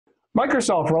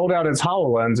Microsoft rolled out its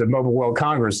HoloLens at Mobile World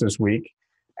Congress this week.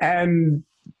 And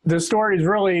the story is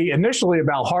really initially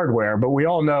about hardware, but we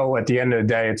all know at the end of the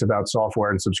day, it's about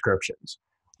software and subscriptions.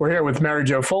 We're here with Mary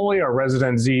Jo Foley, our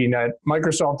resident ZDNet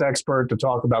Microsoft expert, to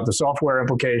talk about the software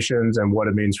implications and what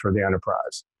it means for the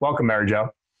enterprise. Welcome, Mary Jo.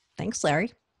 Thanks,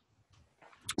 Larry.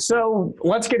 So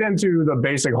let's get into the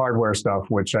basic hardware stuff,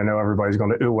 which I know everybody's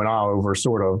going to ooh and ah over,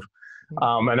 sort of.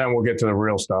 And then we'll get to the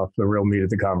real stuff, the real meat of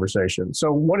the conversation.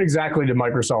 So what exactly did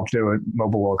Microsoft do at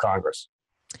Mobile World Congress?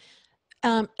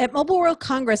 At Mobile World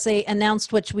Congress, they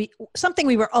announced something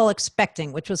we were all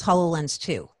expecting, which was HoloLens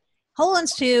 2.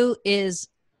 HoloLens 2 is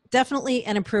definitely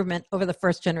an improvement over the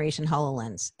first generation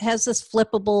HoloLens. It has this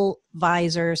flippable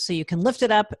visor, so you can lift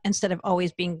it up instead of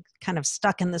always being kind of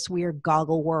stuck in this weird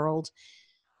goggle world.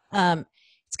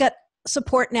 It's got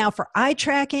support now for eye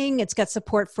tracking. It's got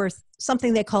support for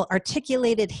something they call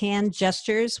articulated hand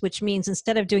gestures, which means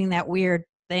instead of doing that weird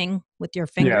thing with your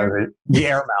finger, the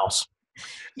air mouse,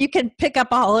 you can pick up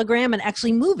a hologram and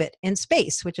actually move it in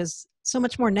space, which is so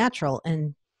much more natural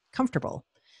and comfortable.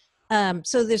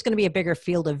 So there's going to be a bigger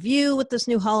field of view with this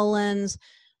new HoloLens.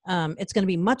 It's going to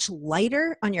be much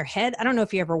lighter on your head. I don't know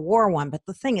if you ever wore one, but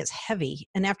the thing is heavy.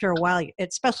 And after a while,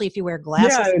 especially if you wear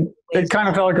glasses. Yeah, it kind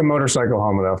of felt like a motorcycle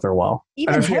helmet after a while.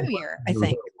 Even heavier, I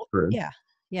think.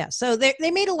 Yeah. So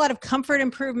they made a lot of comfort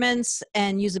improvements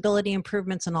and usability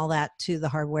improvements and all that to the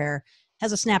hardware.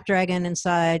 Has a Snapdragon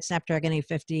inside, Snapdragon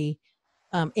 850,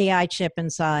 AI chip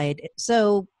inside.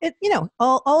 So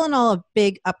all in all, a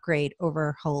big upgrade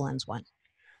over HoloLens 1.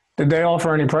 Did they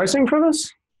offer any pricing for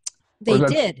this? They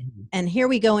did. And here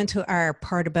we go into our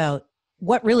part about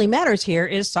what really matters here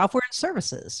is software and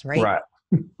services, right? Right.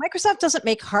 Microsoft doesn't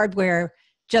make hardware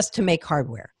just to make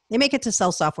hardware. They make it to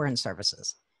sell software and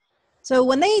services. So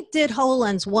when they did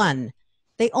HoloLens 1,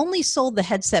 they only sold the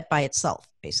headset by itself,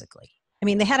 basically. I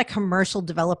mean, they had a commercial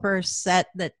developer set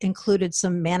that included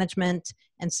some management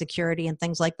and security and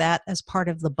things like that as part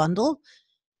of the bundle,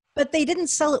 but they didn't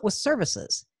sell it with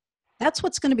services. That's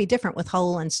what's going to be different with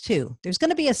HoloLens 2. There's going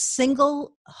to be a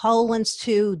single HoloLens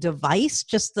 2 device,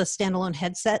 just the standalone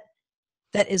headset,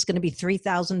 that is going to be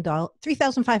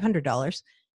 $3,500.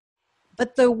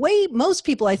 But the way most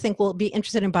people, I think, will be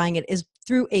interested in buying it is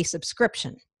through a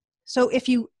subscription. So if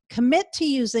you commit to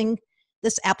using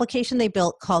this application they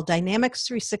built called Dynamics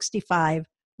 365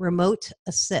 Remote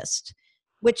Assist,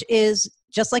 which is,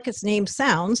 just like its name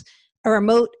sounds, a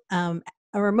remote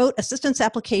assistance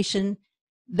application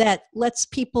that lets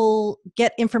people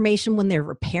get information when they're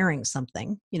repairing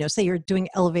something. Say you're doing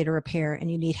elevator repair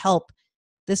and you need help.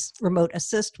 This remote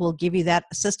assist will give you that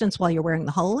assistance while you're wearing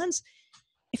the HoloLens.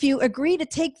 If you agree to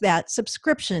take that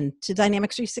subscription to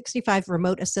Dynamics 365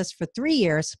 Remote Assist for 3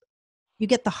 years, you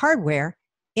get the hardware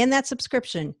and that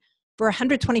subscription for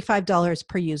 $125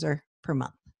 per user per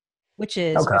month, which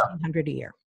is $1,500 a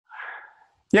year.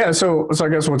 Yeah, so I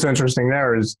guess what's interesting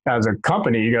there is, as a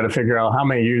company, you got to figure out how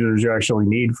many users you actually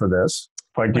need for this.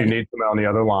 Like, do you need them on the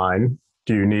other line?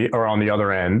 Do you need, or on the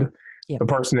other end, the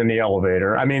person in the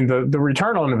elevator? I mean, the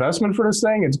return on investment for this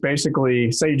thing, it's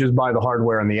basically, say you just buy the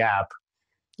hardware and the app.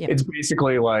 It's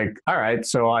basically like, all right,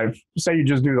 so say you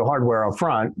just do the hardware up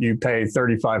front, you pay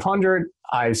 $3,500,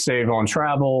 I save on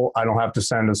travel, I don't have to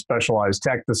send a specialized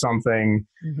tech to something.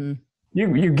 Mm-hmm.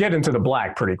 You get into the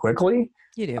black pretty quickly.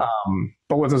 You do.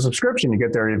 But with a subscription, you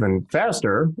get there even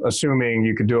faster, assuming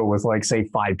you could do it with, like, say,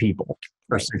 5 people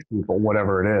or 6 people,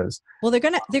 whatever it is. Well, they're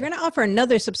gonna offer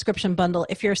another subscription bundle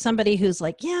if you're somebody who's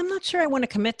like, yeah, I'm not sure I want to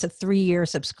commit to 3-year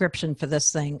subscription for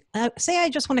this thing. Say I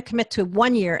just want to commit to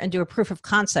 1 year and do a proof of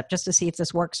concept just to see if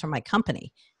this works for my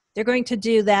company. They're going to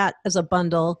do that as a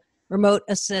bundle, Remote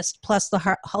Assist plus the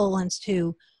HoloLens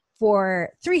 2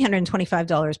 for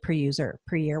 $325 per user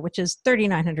per year, which is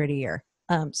 $3,900 a year.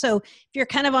 So if you're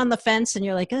kind of on the fence and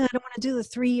you're like, I don't want to do the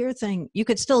 3-year thing, you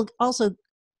could still also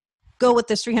go with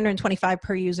this $325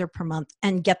 per user per month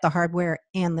and get the hardware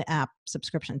and the app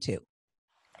subscription too.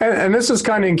 And this is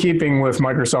kind of in keeping with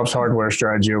Microsoft's hardware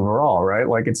strategy overall, right?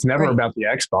 Like, it's never about the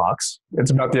Xbox.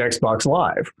 It's about the Xbox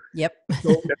Live. Yep.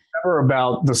 So it's never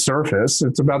about the Surface.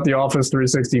 It's about the Office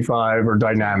 365 or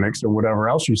Dynamics or whatever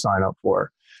else you sign up for.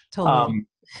 Totally.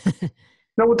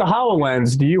 Now, with the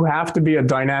HoloLens, do you have to be a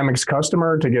Dynamics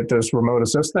customer to get this remote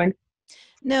assist thing?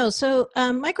 No. So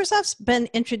Microsoft's been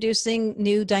introducing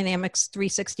new Dynamics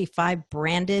 365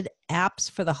 branded apps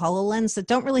for the HoloLens that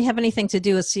don't really have anything to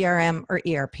do with CRM or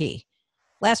ERP.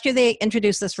 Last year, they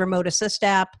introduced this Remote Assist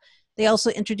app. They also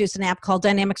introduced an app called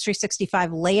Dynamics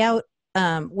 365 Layout,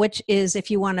 which is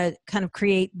if you want to kind of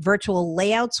create virtual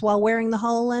layouts while wearing the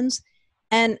HoloLens.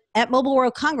 And at Mobile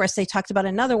World Congress, they talked about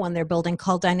another one they're building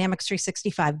called Dynamics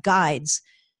 365 Guides,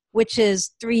 which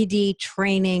is 3D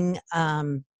training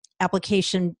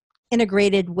application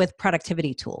integrated with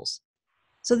productivity tools.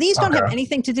 So these don't have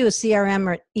anything to do with CRM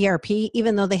or ERP,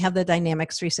 even though they have the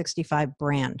Dynamics 365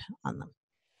 brand on them.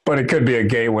 But it could be a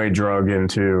gateway drug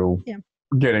into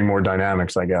getting more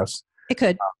dynamics, I guess. It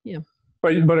could, yeah.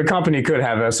 But a company could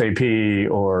have SAP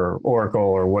or Oracle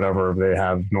or whatever they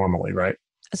have normally, right?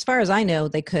 As far as I know,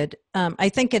 they could. I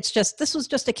think this was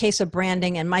just a case of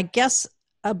branding. And my guess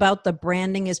about the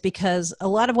branding is because a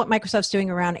lot of what Microsoft's doing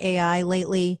around AI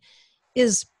lately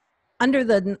is under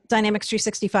the Dynamics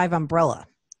 365 umbrella.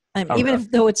 Even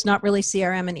though it's not really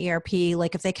CRM and ERP,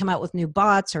 like if they come out with new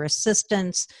bots or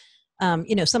assistants,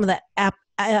 some of the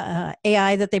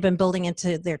AI that they've been building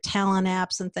into their talent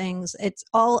apps and things, it's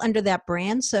all under that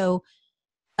brand. So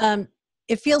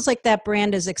it feels like that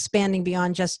brand is expanding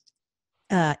beyond just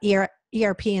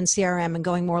ERP and CRM and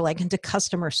going more like into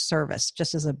customer service,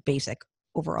 just as a basic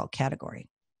overall category.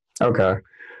 Okay.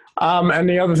 And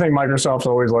the other thing Microsoft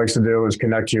always likes to do is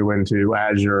connect you into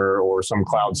Azure or some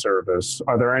cloud service.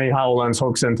 Are there any HoloLens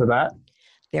hooks into that?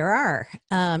 There are.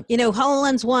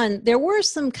 HoloLens 1, there were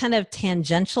some kind of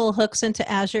tangential hooks into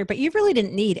Azure, but you really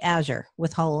didn't need Azure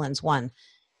with HoloLens 1.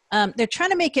 They're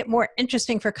trying to make it more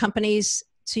interesting for companies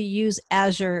to use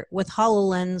Azure with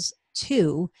HoloLens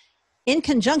 2 in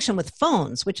conjunction with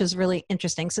phones, which is really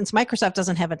interesting since Microsoft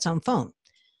doesn't have its own phone.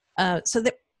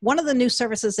 One of the new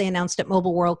services they announced at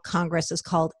Mobile World Congress is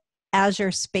called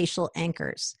Azure Spatial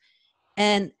Anchors.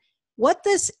 And what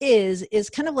this is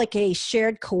kind of like a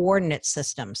shared coordinate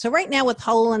system. So right now with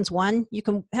HoloLens 1, you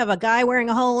can have a guy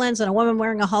wearing a HoloLens and a woman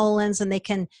wearing a HoloLens, and they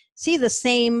can see the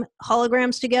same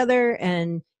holograms together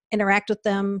and interact with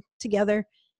them together.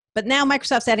 But now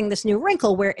Microsoft's adding this new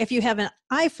wrinkle where if you have an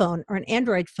iPhone or an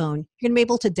Android phone, you're going to be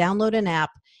able to download an app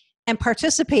and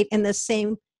participate in the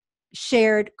same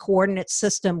shared coordinate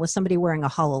system with somebody wearing a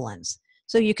HoloLens.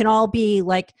 So you can all be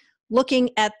like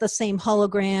looking at the same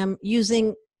hologram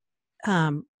using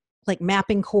like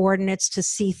mapping coordinates to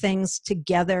see things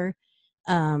together.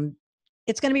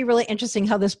 It's going to be really interesting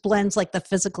how this blends like the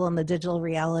physical and the digital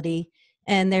reality.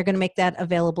 And they're going to make that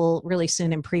available really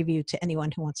soon in preview to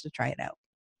anyone who wants to try it out.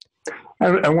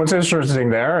 And what's interesting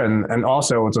there, and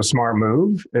also it's a smart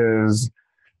move, is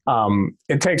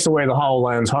it takes away the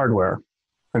HoloLens hardware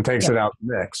and takes it out of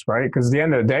the mix, right? Because at the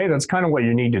end of the day, that's kind of what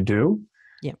you need to do.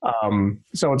 Yeah.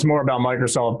 So it's more about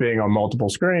Microsoft being on multiple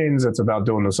screens. It's about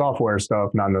doing the software stuff,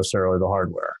 not necessarily the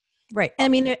hardware. Right. I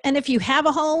mean, and if you have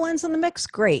a HoloLens in the mix,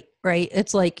 great, right?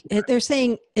 It's like they're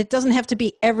saying it doesn't have to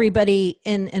be everybody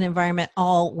in an environment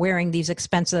all wearing these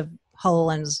expensive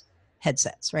HoloLens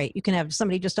headsets, right? You can have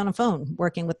somebody just on a phone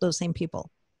working with those same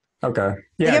people. Okay.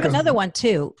 Yeah. They have another one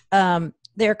too.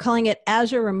 They're calling it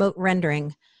Azure Remote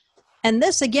Rendering. And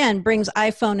this, again, brings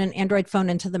iPhone and Android phone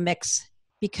into the mix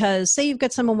because say you've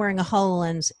got someone wearing a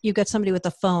HoloLens, you've got somebody with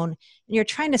a phone, and you're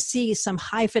trying to see some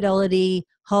high fidelity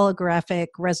holographic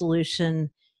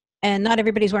resolution, and not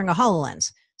everybody's wearing a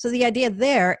HoloLens. So the idea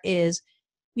there is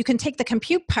you can take the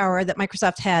compute power that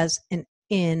Microsoft has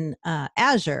in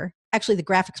Azure, actually the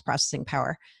graphics processing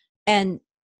power, and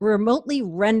remotely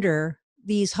render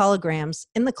these holograms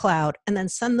in the cloud and then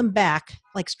send them back,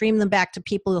 like stream them back to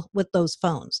people with those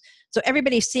phones. So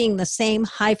everybody's seeing the same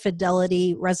high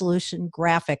fidelity resolution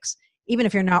graphics, even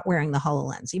if you're not wearing the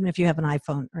HoloLens, even if you have an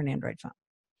iPhone or an Android phone.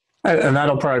 And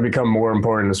that'll probably become more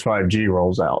important as 5G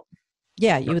rolls out.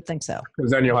 Yeah, you would think so. Because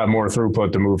then you'll have more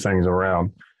throughput to move things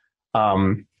around.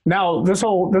 Now, this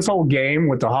whole game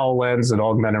with the HoloLens and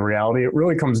augmented reality, it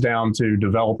really comes down to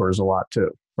developers a lot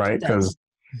too, right? Because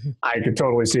I could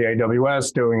totally see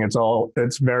AWS doing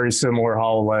it's very similar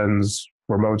HoloLens,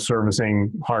 remote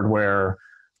servicing hardware.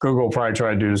 Google probably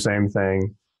try to do the same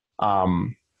thing.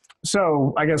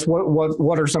 So I guess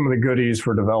what are some of the goodies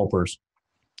for developers?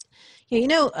 Yeah,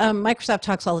 Microsoft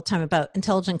talks all the time about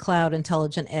intelligent cloud,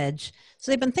 intelligent edge.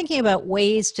 So they've been thinking about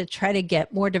ways to try to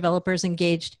get more developers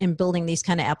engaged in building these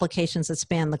kind of applications that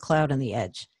span the cloud and the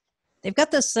edge. They've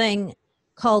got this thing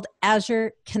called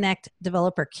Azure Connect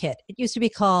Developer Kit. It used to be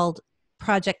called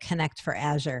Project Connect for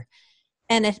Azure.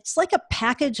 And it's like a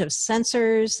package of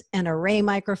sensors and array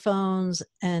microphones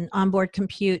and onboard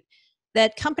compute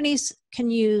that companies can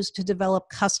use to develop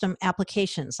custom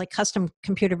applications, like custom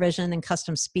computer vision and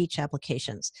custom speech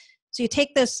applications. So you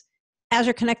take this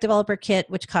Azure Connect Developer Kit,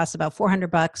 which costs about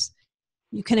 $400.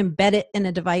 You can embed it in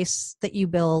a device that you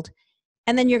build,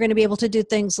 and then you're going to be able to do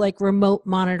things like remote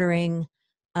monitoring,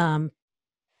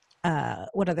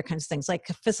 what other kinds of things, like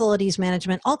facilities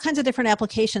management, all kinds of different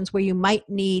applications where you might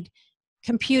need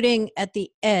computing at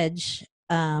the edge,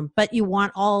 but you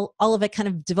want all of it kind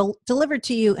of delivered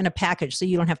to you in a package so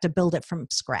you don't have to build it from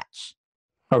scratch.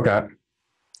 Okay.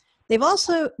 They're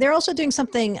also doing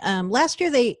something. Last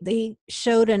year, they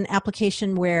showed an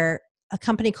application where a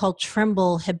company called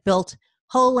Trimble had built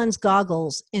HoloLens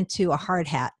goggles into a hard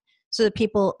hat, so that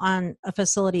people on a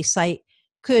facility site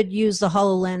could use the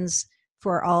HoloLens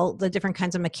for all the different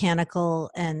kinds of mechanical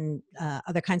and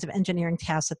other kinds of engineering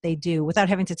tasks that they do without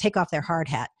having to take off their hard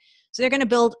hat. So they're going to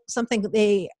build something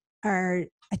that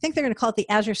I think they're going to call it the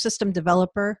Azure System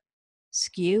Developer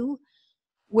SKU,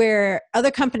 where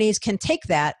other companies can take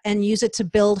that and use it to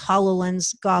build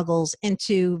HoloLens goggles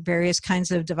into various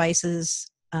kinds of devices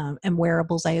and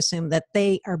wearables, I assume, that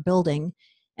they are building,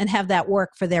 and have that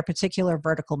work for their particular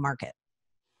vertical market.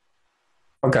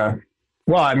 Okay.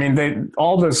 Well, I mean, the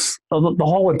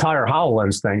whole entire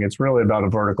HoloLens thing, it's really about a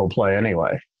vertical play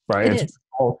anyway, right?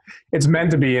 It's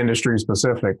meant to be industry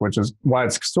specific, which is why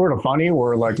it's sort of funny.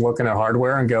 We're like looking at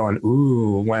hardware and going,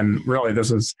 ooh, when really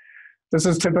this is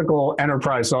typical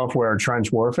enterprise software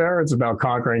trench warfare. It's about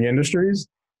conquering industries.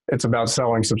 It's about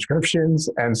selling subscriptions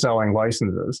and selling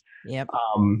licenses. Yep.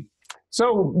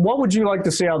 So what would you like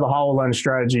to see out of the HoloLens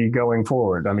strategy going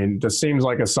forward? I mean, this seems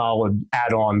like a solid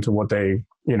add-on to what they,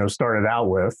 started out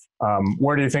with.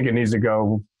 Where do you think it needs to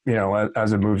go,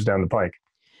 as it moves down the pike?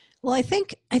 Well, I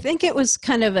think it was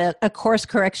kind of a course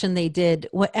correction they did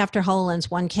after HoloLens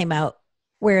 1 came out,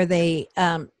 where they,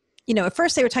 at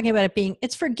first they were talking about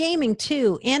it's for gaming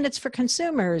too, and it's for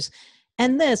consumers,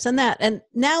 and this and that. And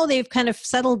now they've kind of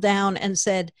settled down and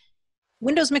said,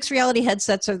 Windows mixed reality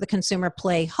headsets are the consumer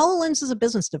play. HoloLens is a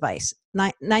business device,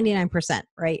 99%,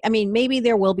 right? I mean, maybe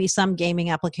there will be some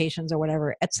gaming applications or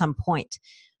whatever at some point,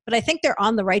 but I think they're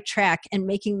on the right track and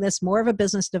making this more of a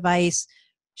business device,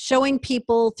 showing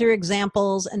people through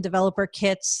examples and developer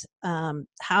kits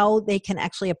how they can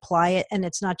actually apply it. And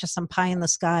it's not just some pie in the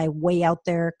sky, way out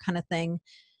there kind of thing.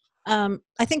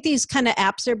 I think these kind of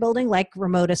apps they're building, like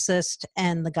Remote Assist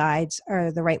and the guides,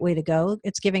 are the right way to go.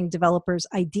 It's giving developers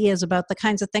ideas about the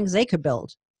kinds of things they could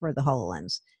build for the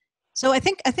HoloLens. So I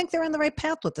think they're on the right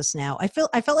path with this now. I felt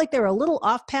like they were a little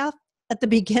off path at the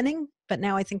beginning, but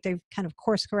now I think they've kind of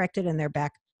course corrected and they're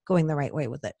back going the right way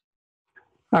with it.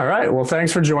 All right. Well,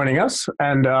 thanks for joining us.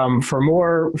 And for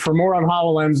more on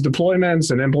HoloLens deployments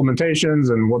and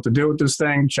implementations and what to do with this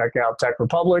thing, check out Tech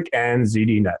Republic and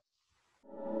ZDNet.